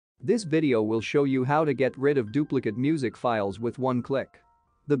This video will show you how to get rid of duplicate music files with one click.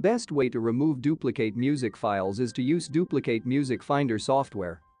 The best way to remove duplicate music files is to use Duplicate Music Finder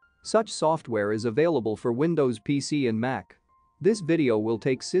software. Such software is available for Windows PC and Mac. This video will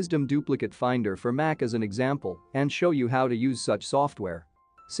take System Duplicate Finder for Mac as an example and show you how to use such software.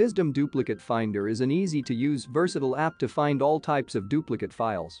 System Duplicate Finder is an easy-to-use, versatile app to find all types of duplicate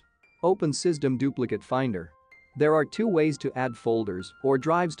files. Open System Duplicate Finder. There are two ways to add folders or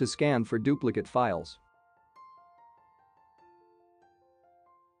drives to scan for duplicate files.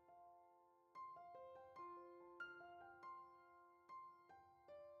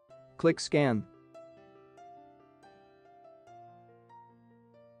 Click Scan.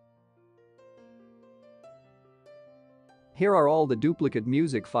 Here are all the duplicate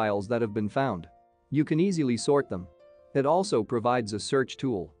music files that have been found. You can easily sort them. It also provides a search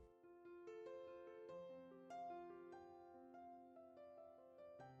tool.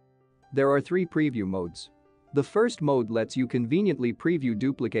 There are three preview modes. The first mode lets you conveniently preview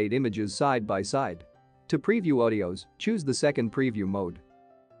duplicate images side by side. To preview audios, choose the second preview mode.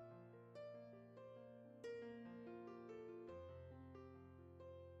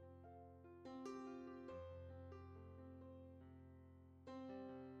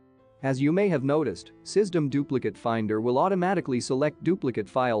 As you may have noticed, System Duplicate Finder will automatically select duplicate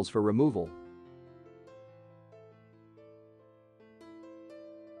files for removal.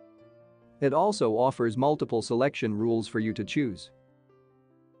 It also offers multiple selection rules for you to choose.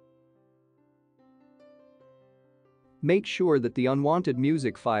 Make sure that the unwanted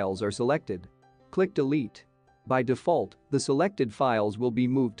music files are selected. Click Delete. By default, the selected files will be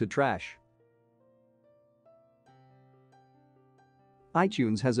moved to trash.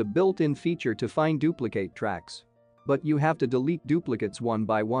 iTunes has a built-in feature to find duplicate tracks. But you have to delete duplicates one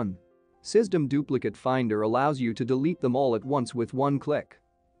by one. System Duplicate Finder allows you to delete them all at once with one click.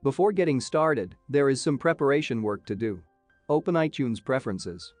 Before getting started, there is some preparation work to do. Open iTunes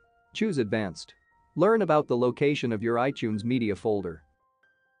Preferences. Choose Advanced. Learn about the location of your iTunes media folder.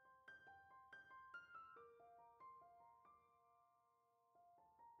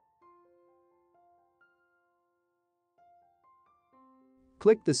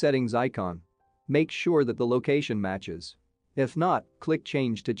 Click the settings icon. Make sure that the location matches. If not, click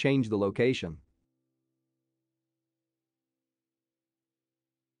Change to change the location.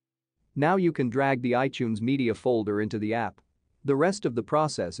 Now you can drag the iTunes media folder into the app. The rest of the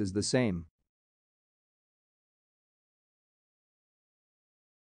process is the same.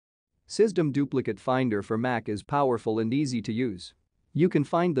 System Duplicate Finder for Mac is powerful and easy to use. You can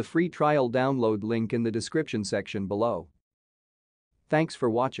find the free trial download link in the description section below. Thanks for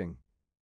watching.